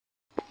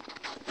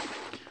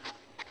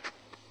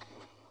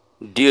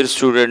Dear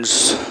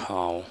students,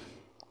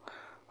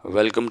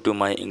 welcome to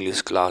my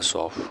English class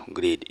of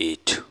grade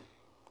 8.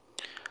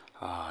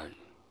 Uh,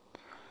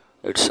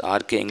 it's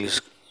RK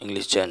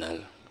English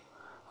channel.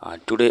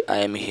 Today I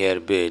am here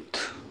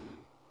with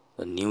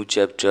a new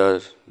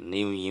chapter,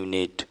 new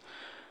unit,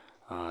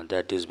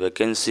 that is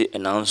vacancy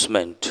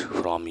announcement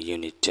from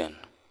unit 10.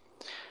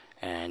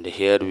 And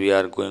here we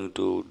are going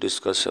to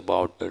discuss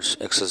about its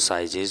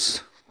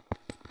exercises.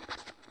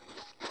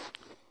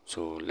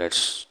 So let's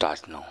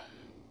start now.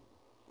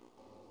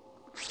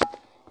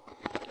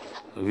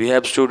 We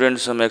have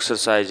students some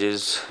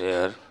exercises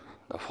here.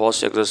 The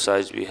first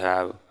exercise we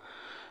have,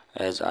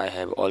 as I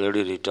have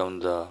already written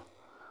the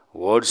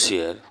words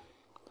here,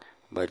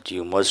 but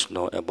you must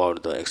know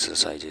about the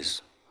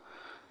exercises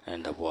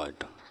and the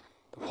word.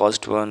 The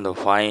first one, the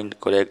find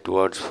correct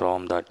words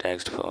from the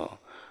text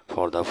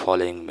for the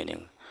following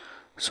meaning.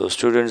 So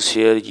students,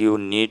 here you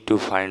need to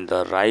find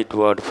the right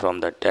word from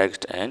the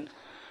text and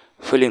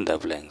fill in the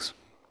blanks.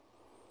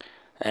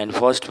 And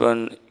first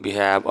one, we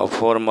have a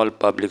formal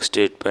public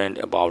statement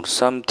about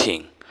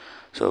something.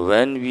 So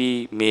when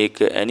we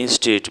make any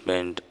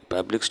statement,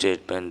 public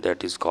statement,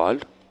 that is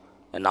called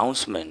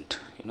announcement.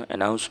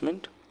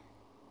 Announcement.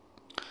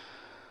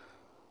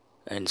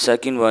 And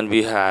second one,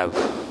 we have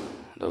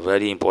the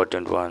very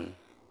important one.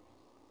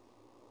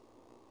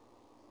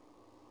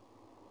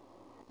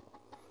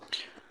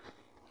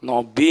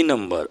 Now B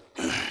number.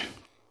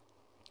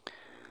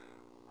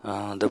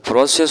 The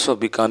process of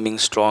becoming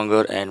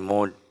stronger and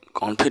more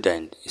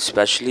confident,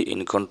 especially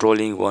in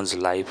controlling one's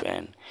life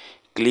and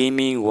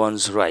claiming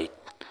one's right.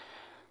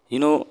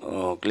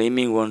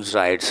 Claiming one's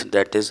rights,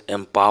 that is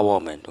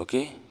empowerment.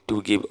 Okay,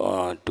 to give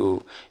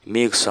to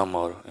make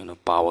someone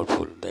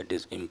powerful, that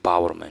is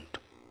empowerment.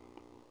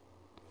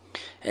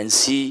 And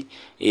C,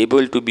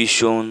 able to be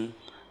shown,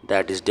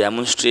 that is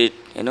demonstrate.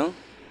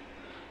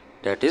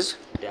 That is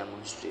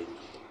demonstrate.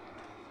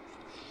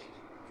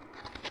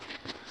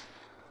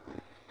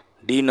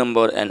 D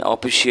number, an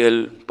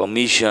official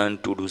permission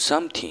to do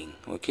something.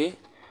 Okay,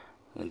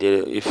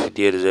 if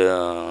there is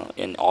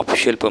an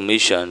official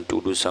permission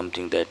to do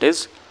something, that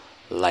is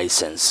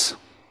license.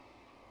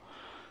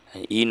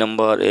 And E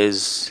number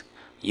is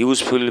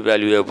useful,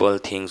 valuable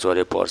things or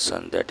a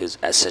person, that is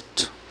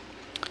asset.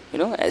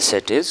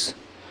 Asset is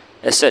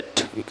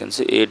asset. We can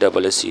say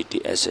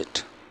ASSET,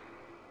 asset.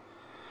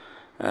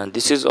 And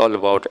this is all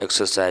about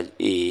exercise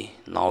A.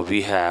 Now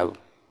we have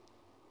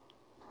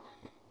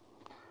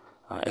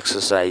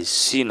exercise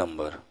C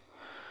number.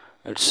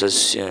 It's a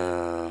C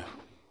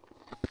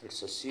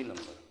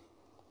number,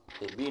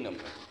 a B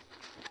number.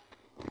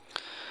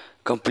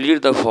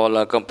 Complete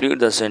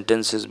the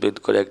sentences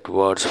with correct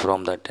words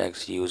from the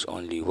text. Use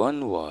only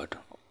one word.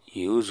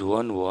 Use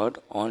one word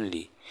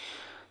only.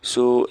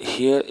 So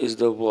here is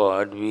the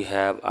word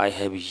I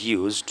have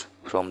used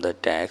from the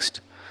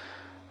text,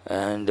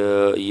 and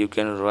you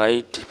can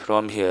write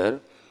from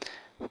here.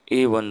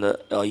 Even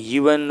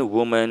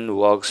woman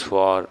works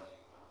for.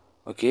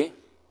 Okay,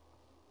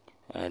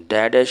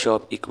 dash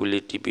of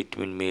equality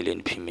between male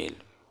and female.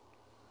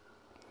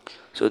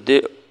 So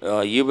they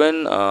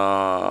even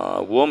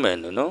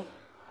women,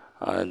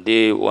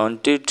 they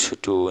wanted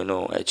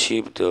to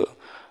achieve the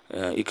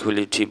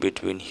equality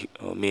between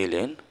male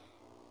and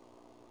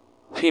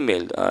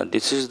female.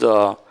 This is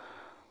the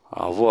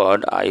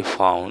word I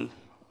found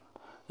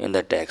in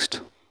the text.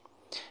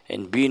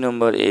 And B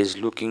number is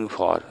looking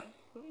for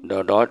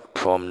the dot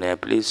from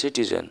Nepalese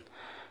citizen,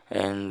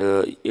 and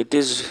it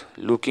is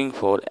looking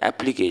for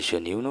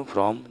application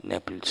from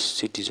Nepalese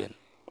citizen.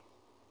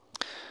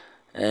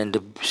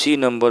 And C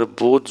number,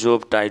 both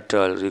job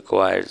title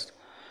requires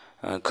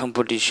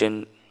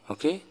competition.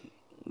 Okay,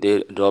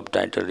 their job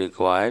title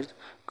requires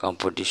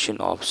competition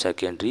of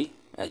secondary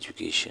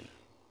education.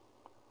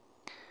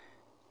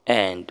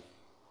 And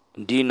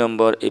D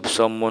number, if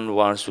someone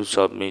wants to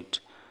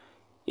submit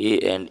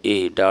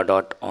A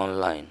dot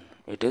online,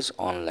 it is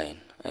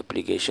online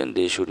application,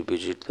 they should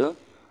visit the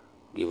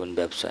given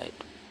website.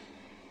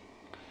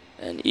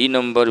 And E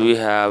number, we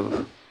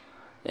have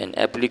an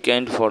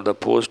applicant for the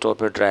post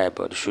of a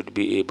driver should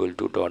be able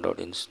to dot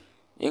in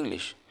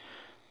English.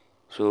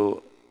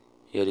 So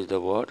here is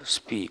the word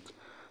speak.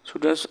 So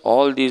that's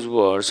all these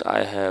words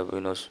I have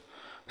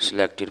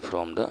selected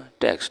from the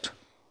text.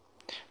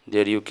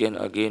 There you can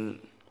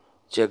again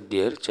check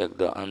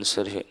the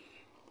answer here.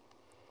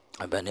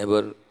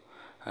 Whenever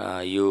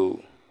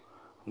you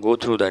go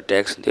through the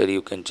text, there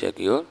you can check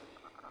your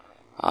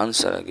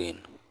answer again.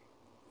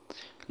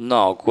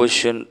 Now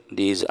question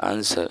these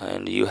answer,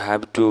 and you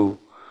have to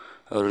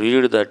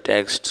read the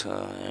text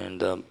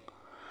and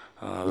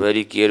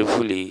very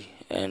carefully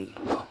and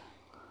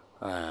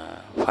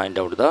find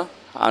out the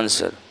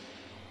answer.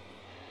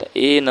 The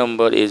A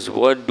number is,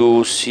 what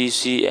do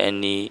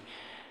CCNE,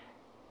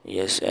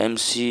 yes,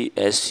 MC,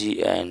 SC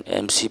and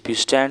MCP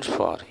stands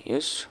for?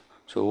 Yes.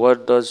 So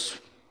what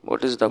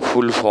is the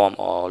full form of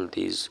all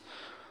these?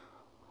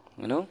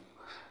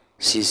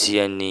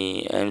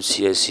 CCNE,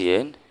 MCSE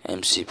and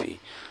MCP.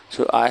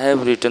 So I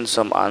have written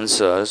some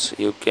answers.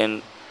 You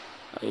can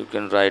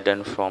write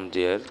them from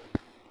there.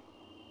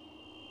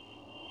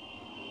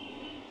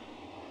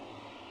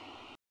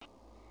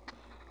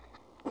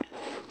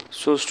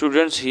 So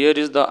students, here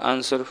is the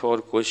answer for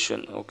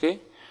question. Okay,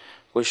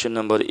 question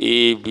number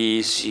A,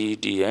 B, C,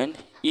 D and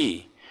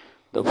E.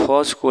 The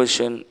first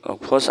question,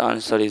 first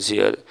answer is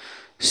here.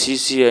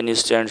 CCN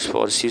stands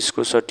for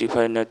Cisco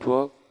Certified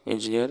Network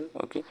Engineer.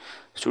 Okay,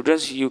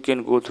 students, you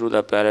can go through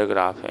the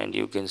paragraph and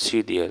you can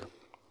see there.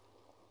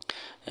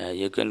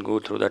 You can go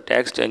through the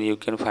text and you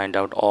can find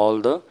out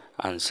all the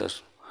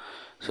answers.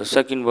 So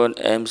second one,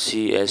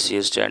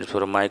 MCSE stands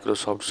for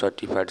Microsoft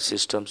Certified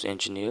Systems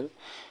Engineer,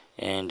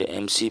 and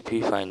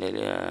MCP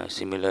finally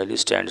similarly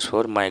stands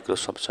for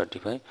Microsoft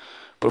Certified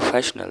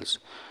Professionals.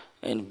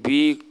 And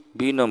B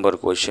number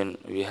question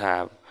we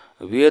have,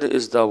 where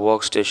is the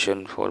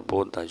workstation for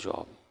both the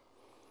job?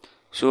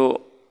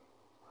 So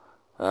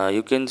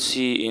you can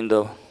see in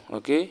the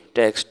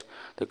text,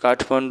 the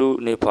Kathmandu,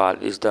 Nepal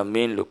is the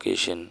main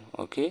location.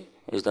 Okay,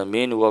 is the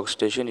main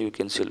workstation. You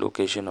can see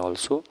location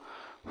also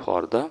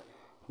for the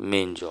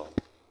main job.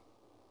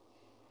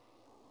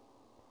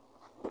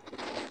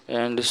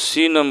 And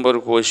C number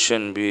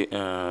question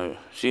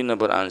C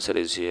number answer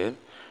is here.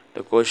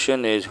 The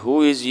question is,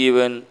 who is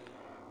even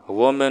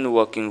woman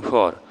working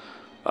for?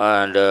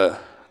 And the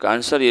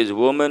answer is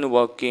woman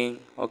working.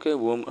 Okay,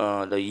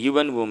 the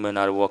even women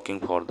are working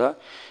for the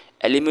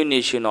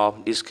elimination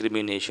of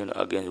discrimination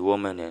against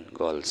women and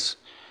girls.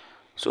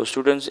 So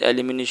students,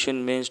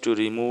 elimination means to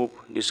remove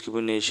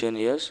discrimination.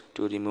 Yes,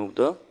 to remove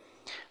the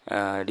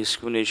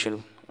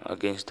discrimination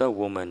against the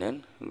woman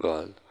and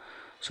girl.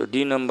 So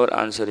D number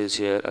answer is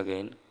here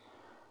again.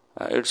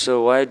 It's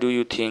why do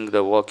you think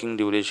the working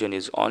duration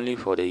is only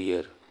for a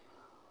year?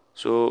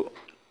 So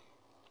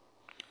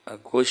a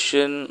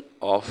question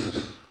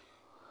of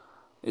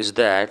is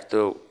that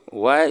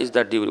why is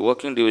that the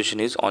working duration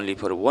is only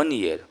for 1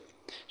 year?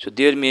 So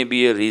there may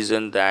be a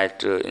reason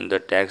that in the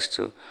text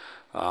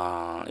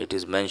it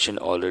is mentioned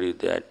already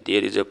that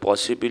there is a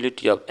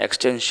possibility of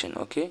extension.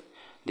 Okay,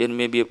 there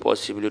may be a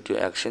possibility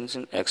of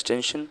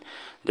extension.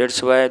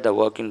 That's why the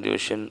working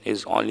duration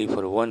is only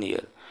for 1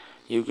 year.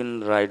 You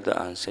can write the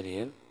answer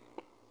here.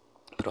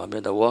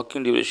 Probably the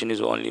working duration is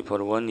only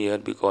for 1 year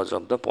because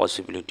of the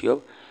possibility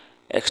of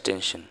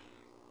extension.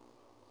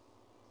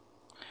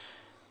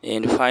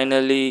 And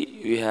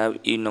finally we have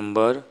E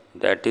number,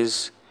 that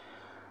is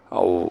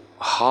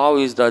how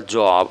is the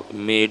job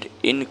made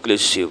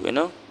inclusive?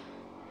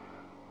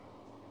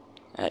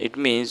 It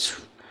means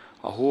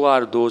who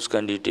are those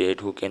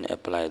candidates who can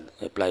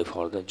apply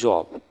for the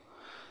job.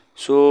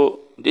 So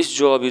this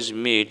job is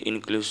made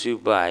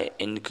inclusive by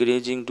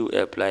encouraging to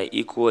apply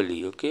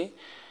equally. Okay,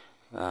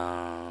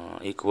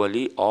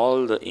 equally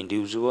all the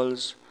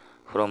individuals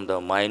from the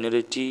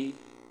minority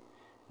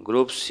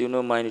groups,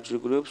 minority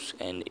groups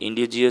and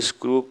indigenous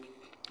group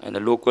and the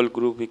local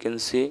group, we can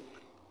say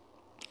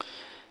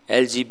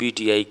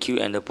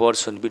LGBTIQ, and the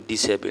person with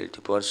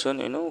disability, person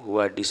who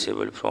are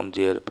disabled from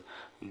their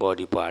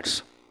body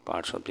parts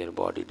of their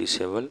body,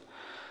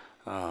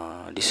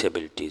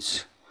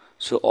 disabilities.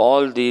 So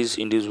all these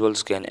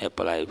individuals can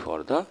apply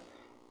for the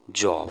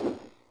job.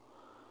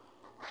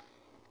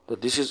 So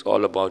this is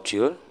all about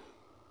your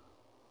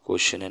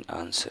question and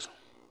answer.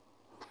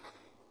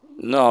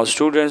 Now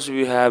students,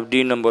 we have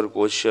D number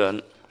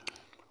question,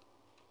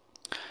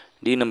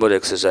 D number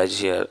exercise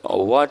here.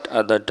 What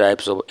other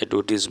types of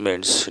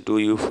advertisements do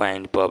you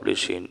find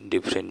published in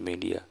different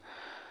media?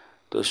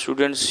 So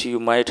students,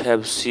 you might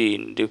have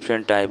seen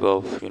different type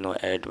of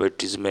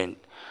advertisement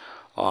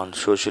on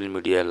social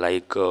media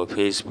like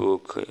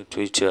Facebook,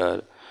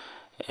 Twitter,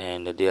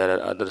 and there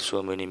are other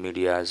so many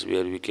medias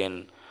where we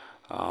can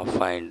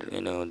find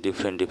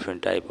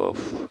different type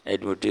of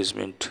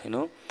advertisement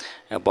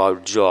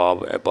about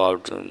job,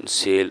 about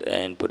sale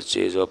and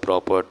purchase of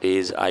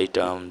properties,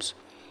 items,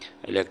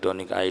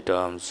 electronic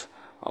items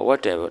or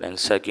whatever, and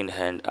second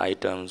hand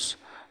items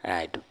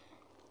ad.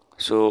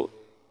 So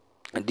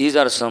these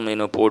are some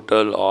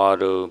portal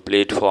or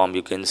platform,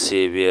 you can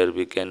say, where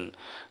we can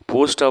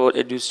post our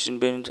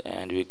advertisement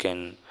and we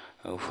can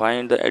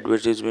find the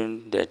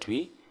advertisement that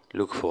we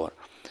look for.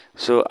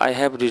 So I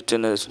have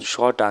written a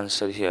short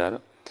answer here,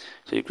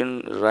 so you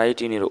can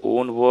write in your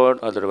own word,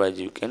 otherwise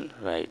you can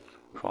write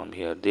from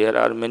here. There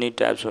are many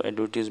types of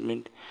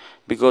advertisement.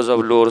 Because of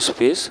lower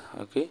space,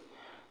 okay,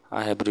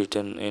 I have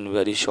written in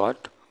very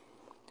short,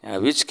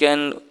 which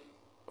can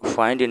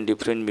find in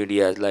different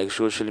medias like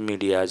social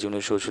medias.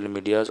 Social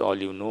medias, all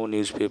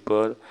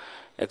newspaper,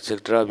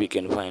 etc. We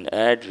can find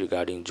ad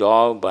regarding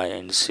job, buy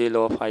and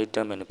sale of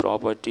item and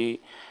property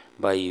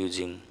by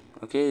using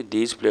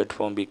these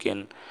platform. We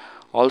can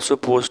also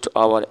post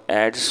our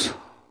ads.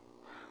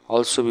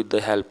 Also with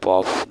the help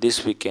of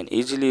this we can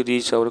easily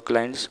reach our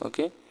clients.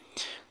 Okay,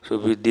 so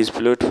with this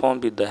platform,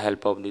 with the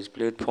help of this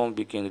platform,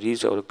 we can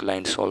reach our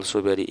clients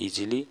also very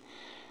easily.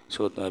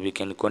 So we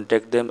can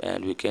contact them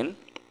and we can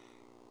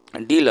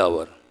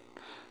deal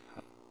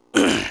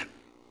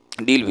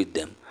with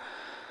them.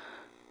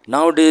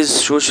 Nowadays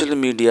social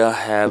media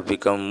have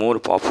become more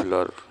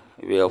popular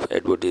way of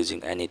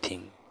advertising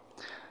anything.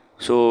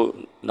 So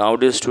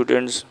nowadays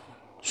students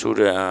should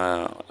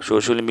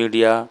social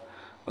media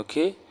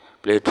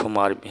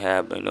platform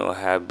have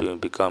been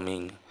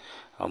becoming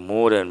a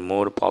more and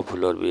more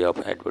popular way of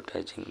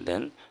advertising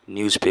than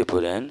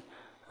newspaper and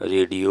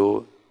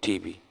radio,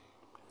 TV.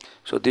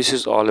 So this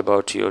is all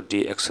about your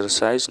D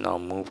exercise. Now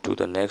move to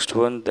the next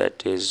one,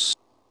 that is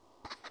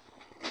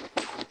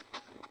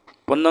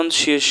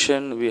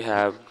pronunciation. We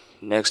have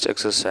next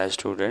exercise,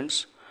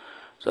 students.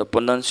 So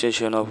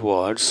pronunciation of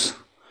words,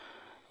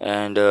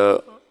 and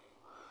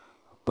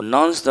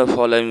pronounce the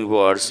following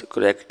words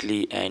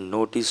correctly and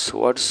notice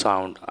what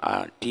sound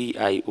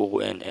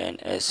Tion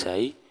and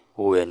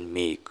Sion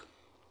make.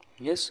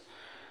 Yes,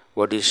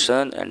 what is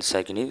sun and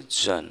second is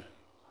sun.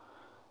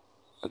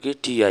 Okay,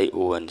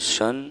 Tion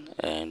sun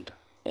and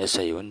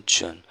Sion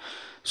sun.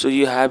 So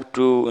you have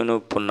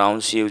to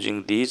pronounce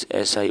using these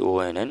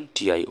Sion and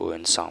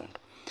Tion sound.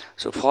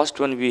 So first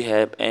one we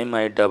have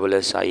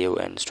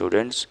Mission,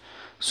 students.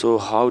 So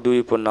how do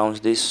we pronounce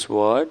this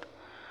word?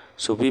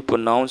 So we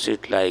pronounce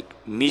it like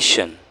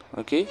mission.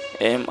 Okay,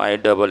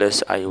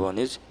 Mission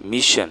is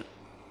mission.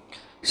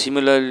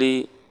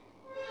 Similarly,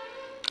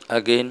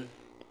 again,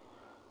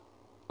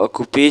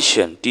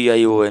 occupation,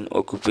 Tion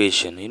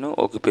occupation.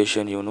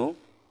 Occupation.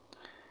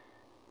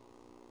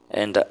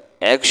 And the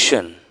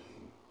action,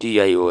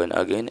 Tion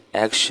again,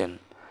 action.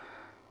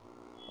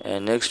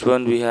 And next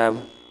one we have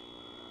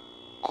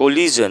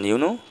collision.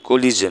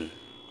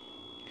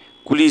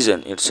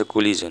 Collision. It's a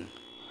collision.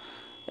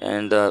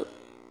 And the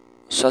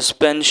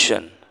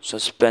suspension,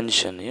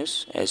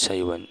 yes,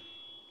 Sion.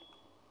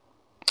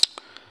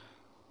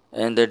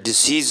 And the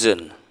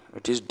decision,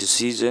 it is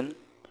decision.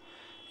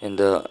 And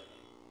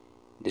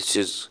this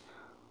is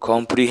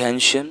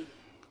comprehension.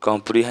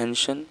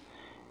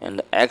 And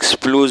the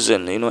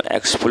explosion,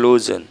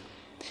 explosion.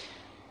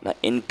 The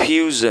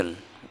infusion,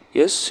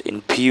 yes,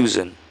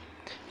 infusion.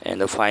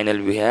 And the final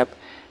we have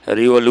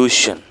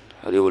revolution.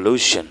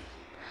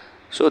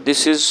 So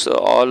this is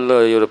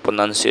all your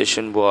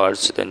pronunciation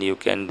words. Then you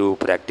can do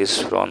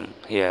practice from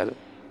here.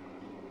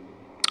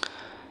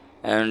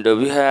 And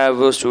we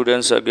have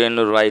students again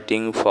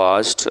writing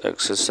fast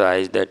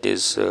exercise, that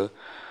is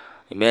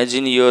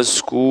imagine your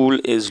school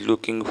is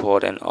looking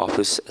for an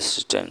office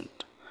assistant.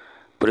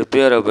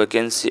 Prepare a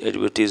vacancy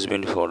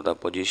advertisement for the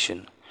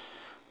position.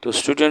 So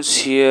students,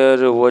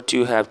 here what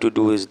you have to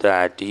do is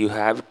that you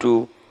have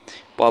to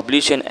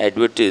publish an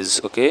advertise,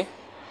 okay,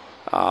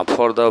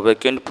 for the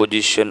vacant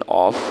position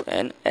of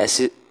an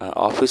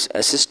office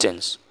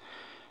assistant.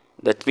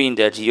 That means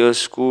that your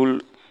school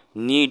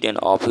need an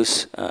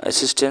office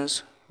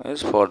assistant.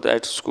 Yes, for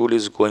that school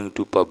is going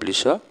to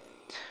publish a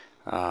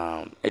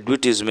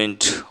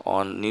advertisement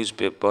on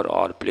newspaper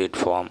or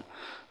platform.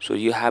 So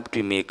you have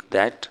to make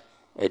that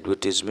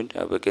advertisement,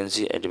 a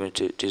vacancy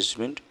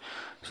advertisement.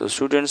 So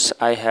students,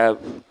 I have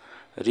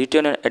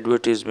written an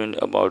advertisement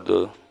about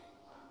the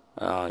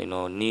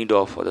need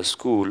of the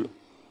school.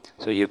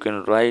 So you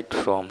can write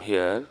from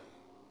here.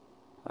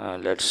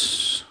 Let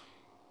us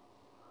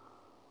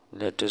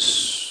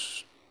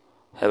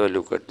have a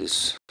look at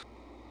this.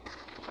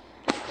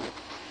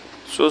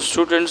 So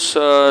students,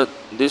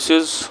 this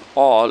is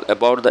all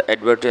about the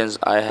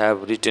advertisement I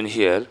have written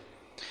here.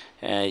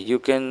 You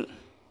can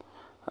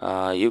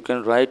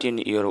write in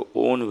your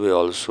own way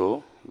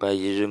also by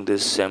using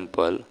this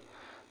sample.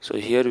 So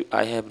here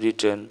I have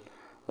written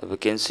a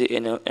vacancy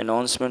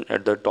announcement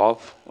at the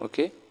top.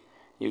 Okay,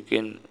 you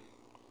can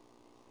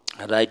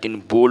write in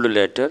bold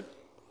letter,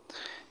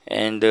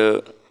 and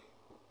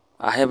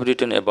I have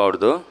written about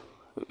the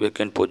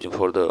vacant position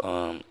for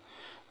the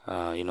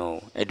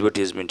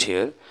advertisement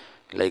here,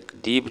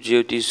 like Deep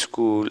Jyoti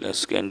School,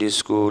 Secondary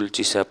School,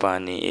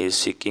 Chisapani is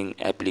seeking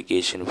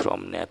application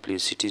from Nepali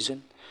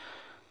citizen,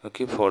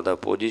 okay, for the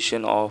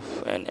position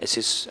of an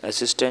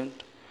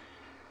assistant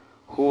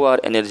who are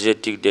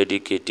energetic,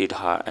 dedicated,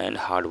 and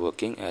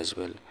hardworking as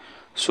well.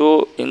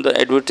 So in the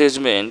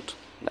advertisement,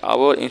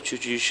 our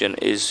institution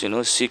is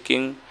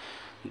seeking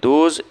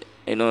those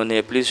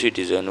Nepali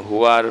citizen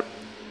who are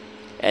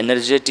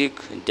energetic,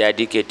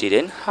 dedicated,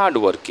 and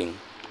hardworking.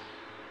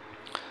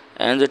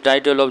 And the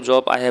title of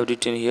job I have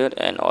written here,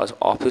 an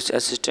office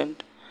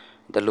assistant.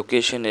 The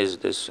location is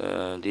this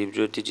Deep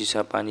Jyoti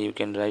Chisapani, you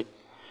can write.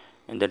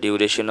 And the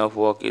duration of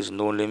work is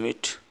no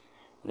limit.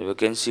 The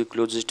vacancy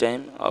closes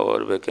time,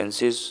 our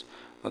vacancies,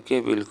 okay,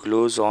 will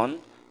close on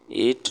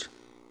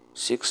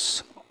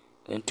 8/6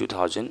 in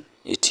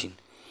 2018.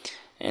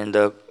 And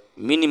the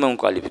minimum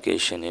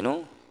qualification,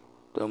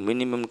 the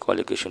minimum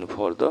qualification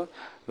for the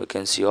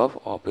vacancy of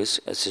office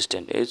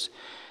assistant is,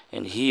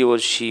 and he or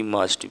she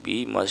must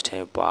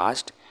have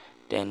passed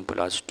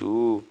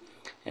 10+2,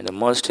 and the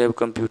must have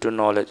computer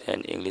knowledge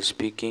and English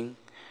speaking,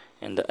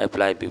 and the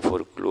apply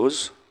before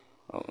close,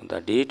 the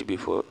date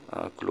before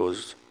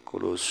close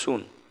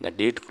soon, the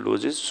date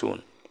closes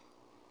soon.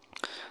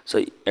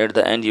 So at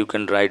the end you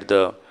can write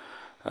the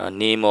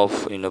name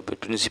of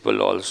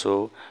principal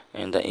also,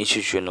 and the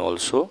institution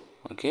also.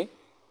 Okay,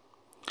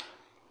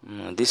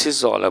 this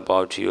is all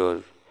about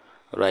your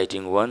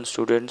writing one,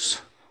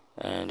 students.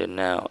 And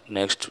now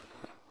next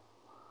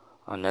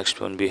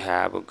one we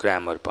have a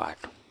grammar part.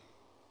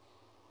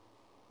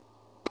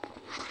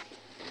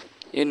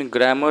 In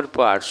grammar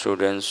part,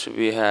 students,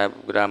 we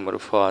have grammar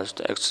first,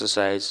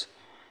 exercise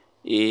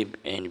A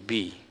and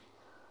B.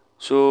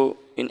 So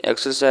in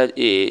exercise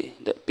A,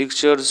 the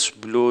pictures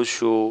below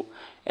show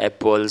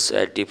apples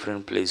at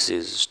different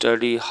places.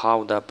 Study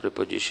how the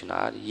prepositions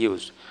are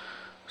used.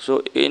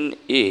 So in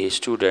A,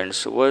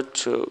 students,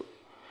 what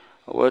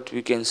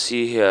we can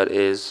see here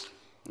is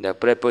the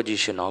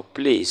preposition of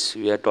place.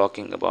 We are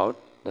talking about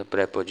the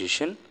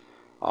preposition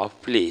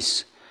of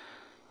place,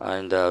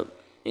 and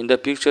in the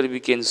picture we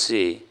can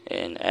see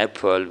an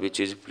apple which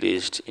is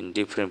placed in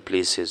different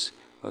places.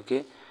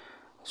 Okay,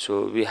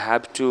 so we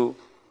have to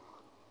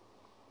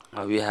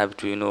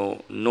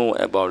know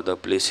about the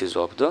places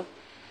of the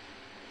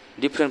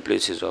different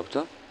places of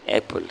the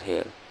apple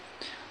here.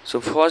 So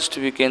first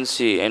we can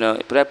see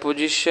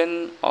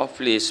preposition of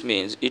place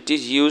means it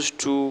is used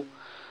to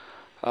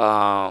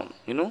uh,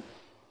 you know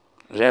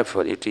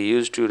it is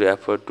used to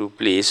refer to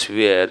place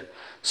where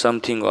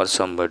something or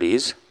somebody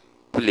is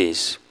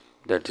placed.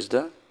 That is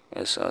the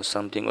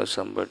something or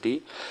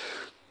somebody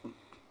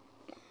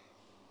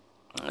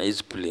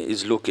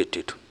is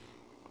located.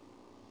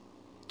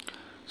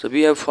 So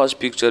we have first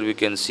picture, we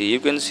can see, you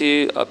can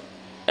see a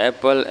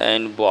apple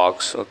and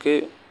box.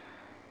 Okay,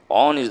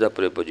 on is the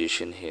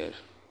preposition here.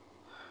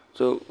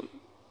 So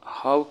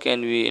how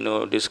can we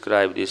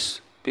describe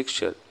this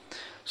picture?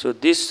 So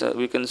this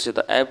we can say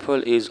the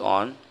apple is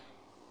on.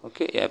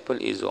 Okay, apple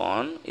is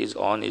on. Is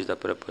the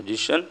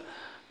preposition,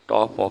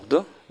 top of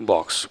the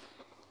box.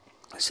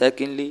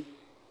 Secondly,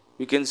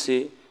 we can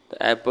say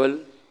the apple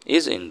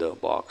is in the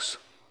box.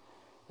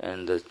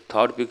 And the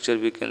third picture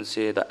we can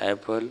say the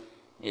apple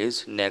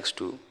is next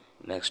to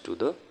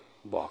the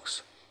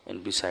box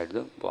and beside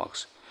the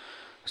box.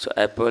 So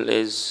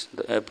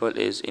the apple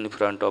is in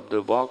front of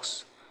the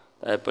box,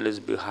 the apple is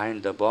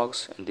behind the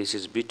box, and this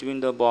is between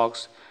the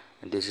box,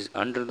 and this is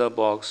under the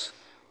box.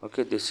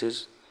 Okay, this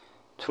is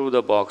through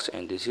the box,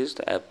 and this is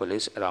the apple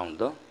is around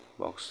the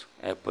box.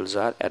 Apples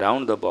are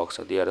around the box.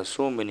 So there are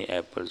so many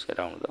apples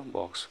around the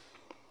box.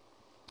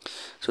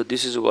 So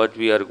this is what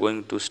we are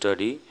going to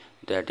study,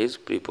 that is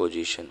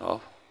preposition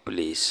of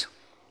place.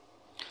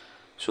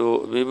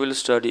 So we will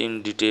study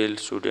in detail,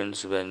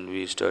 students, when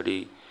we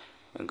study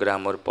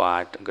grammar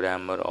part,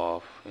 grammar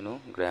of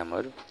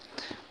grammar.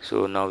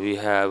 So now we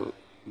have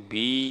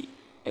B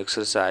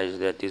exercise,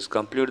 that is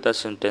complete the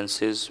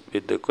sentences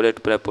with the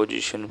correct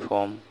preposition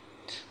from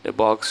the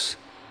box.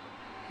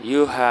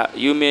 You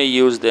may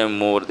use them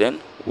more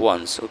than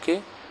once.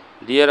 Okay,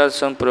 there are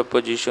some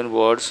preposition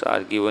words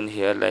are given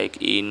here,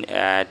 like in,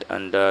 at,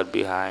 under,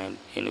 behind,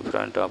 in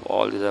front of.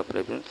 All these are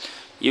prepositions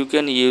you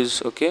can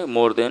use, okay,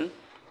 more than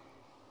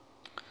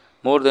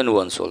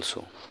once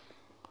also.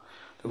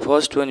 The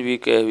first one we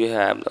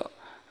have the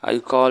I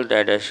call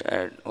dash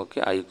at.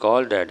 Okay, I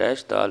call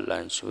dash the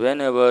lunch.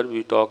 Whenever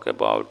we talk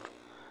about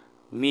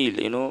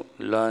meal,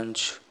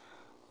 lunch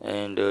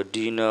and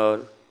dinner,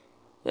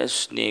 yes,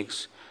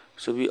 snacks,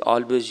 so we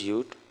always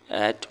use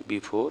at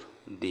before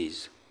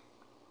these.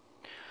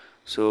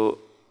 So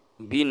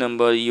B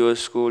number, your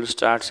school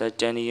starts at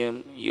 10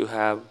 a.m.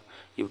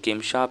 You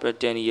came sharp at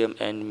 10 a.m.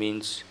 and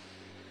means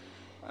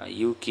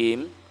you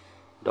came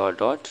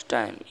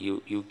time.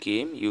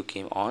 You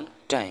came on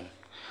time.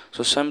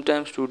 So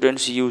sometimes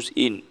students use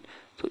in.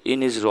 So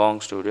in is wrong,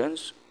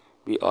 students.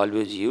 We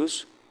always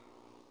use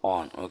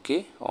on.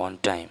 Okay, on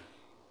time.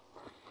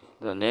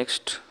 The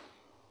next,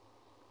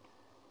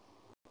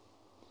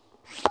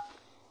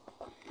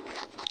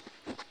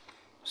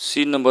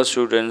 C number,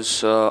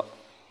 students,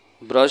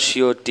 brush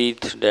your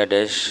teeth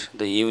dash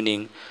the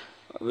evening.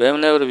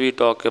 Whenever we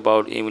talk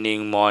about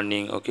evening,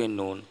 morning, okay,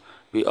 noon,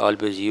 we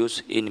always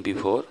use in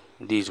before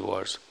these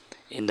words.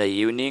 In the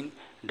evening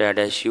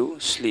dash you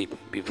sleep,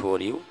 before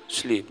you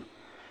sleep.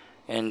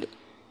 And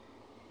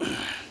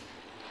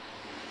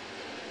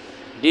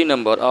D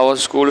number, our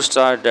school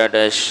start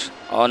dash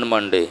on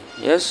Monday.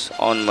 Yes,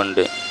 on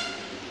Monday.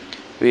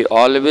 We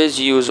always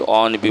use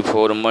on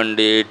before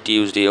Monday,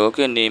 Tuesday,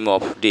 okay, name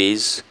of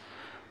days.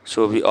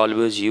 So we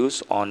always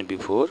use on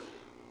before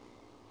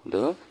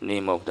the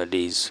name of the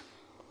days.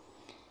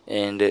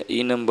 And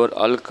E number,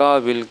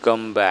 Alka will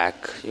come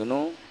back.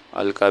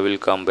 Alka will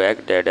come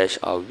back dash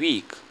a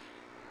week.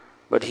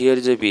 But here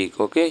is a week.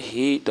 Okay,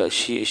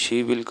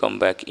 she will come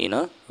back in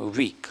a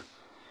week.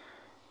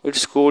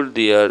 It's cold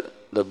there.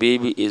 The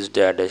baby is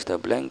dash the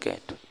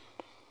blanket.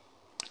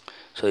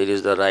 So it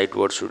is the right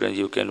word, students.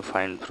 You can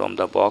find from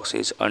the box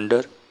is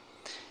under.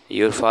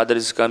 Your father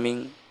is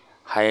coming.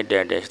 Hide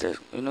dash the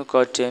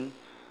curtain.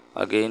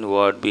 Again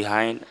word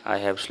behind. I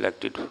have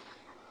selected.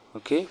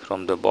 Okay,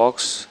 from the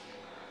box.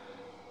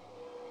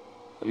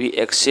 We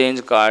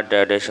exchange card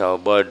dash our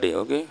birthday.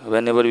 Okay,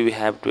 whenever we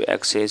have to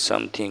exchange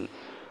something,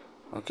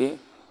 okay,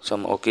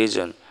 some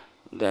occasion,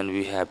 then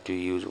we have to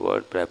use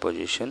word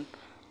preposition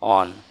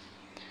on.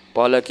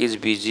 Pollock is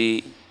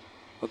busy.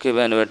 Okay,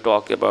 when we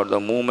talk about the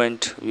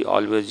movement, we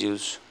always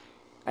use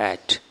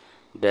at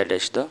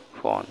dash the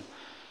phone.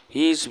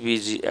 He is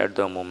busy at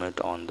the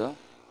moment on the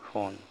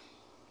phone.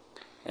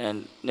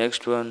 And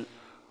next one,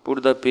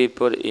 put the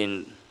paper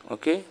in.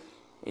 Okay,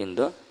 in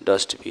the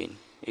dustbin.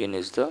 In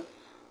is the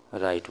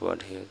right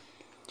word here.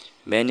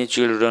 Many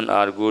children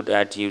are good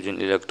at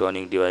using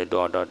electronic device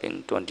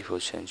in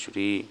 21st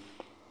century.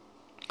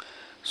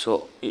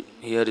 So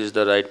here is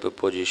the right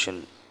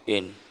preposition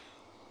in.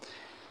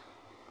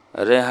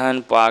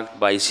 Rehan parked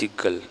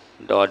bicycle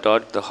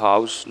the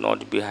house,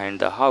 not behind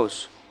the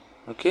house.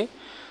 Okay,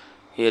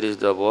 here is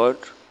the word.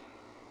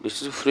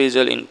 This is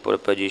phrasal in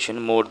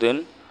preposition, more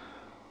than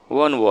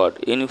one word.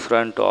 In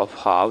front of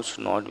house,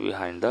 not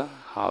behind the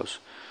house.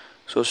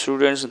 So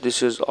students,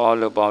 this is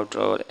all about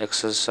our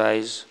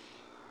exercise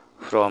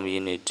from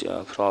unit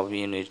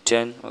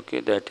 10. Okay,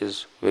 that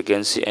is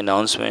vacancy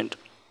announcement.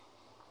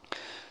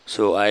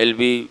 So I'll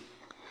be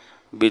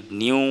with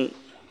new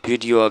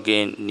video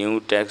again, new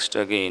text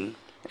again,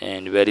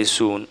 and very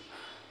soon.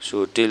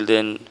 So till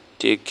then,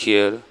 take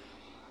care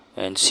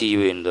and see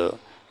you in the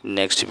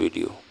next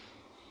video.